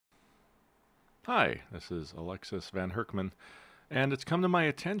Hi, this is Alexis Van Herkman, and it's come to my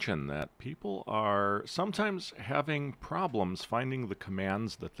attention that people are sometimes having problems finding the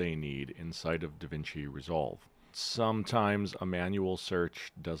commands that they need inside of DaVinci Resolve. Sometimes a manual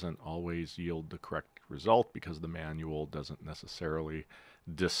search doesn't always yield the correct result because the manual doesn't necessarily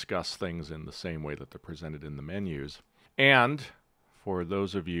discuss things in the same way that they're presented in the menus. And for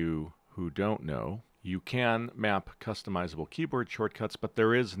those of you who don't know, you can map customizable keyboard shortcuts, but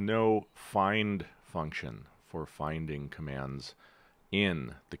there is no find function for finding commands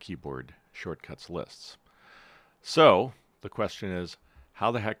in the keyboard shortcuts lists. So the question is,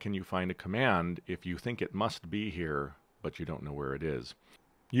 how the heck can you find a command if you think it must be here, but you don't know where it is?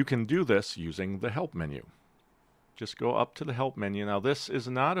 You can do this using the Help menu. Just go up to the Help menu. Now, this is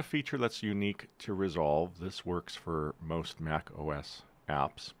not a feature that's unique to Resolve. This works for most macOS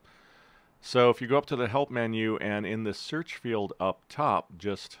apps. So if you go up to the Help menu and in the search field up top,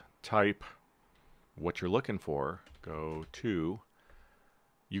 just type what you're looking for, go to,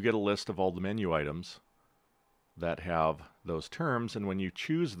 you get a list of all the menu items that have those terms, and when you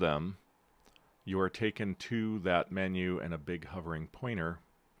choose them, you are taken to that menu and a big hovering pointer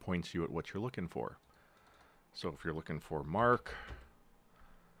points you at what you're looking for. So if you're looking for mark,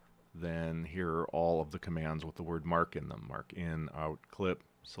 then here are all of the commands with the word mark in them. Mark in, out, clip,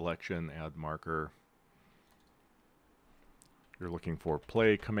 selection, add marker. You're looking for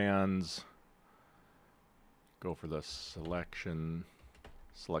play commands. Go for the selection,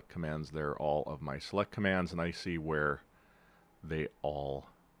 select commands. They're all of my select commands, and I see where they all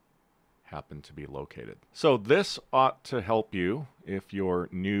happen to be located. So this ought to help you if you're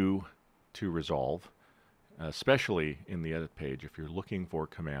new to Resolve, especially in the edit page if you're looking for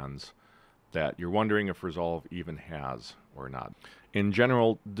commands that you're wondering if Resolve even has or not. In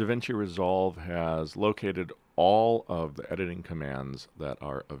general, DaVinci Resolve has located all of the editing commands that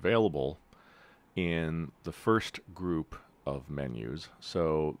are available in the first group of menus.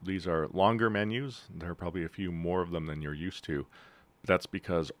 So these are longer menus. There are probably a few more of them than you're used to. That's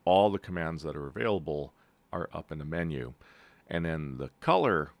because all the commands that are available are up in the menu. And then the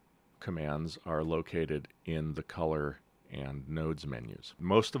color commands are located in the color and nodes menus.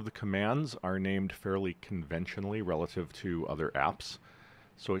 Most of the commands are named fairly conventionally relative to other apps,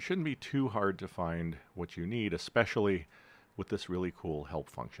 so it shouldn't be too hard to find what you need, especially with this really cool help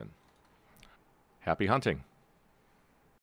function. Happy hunting!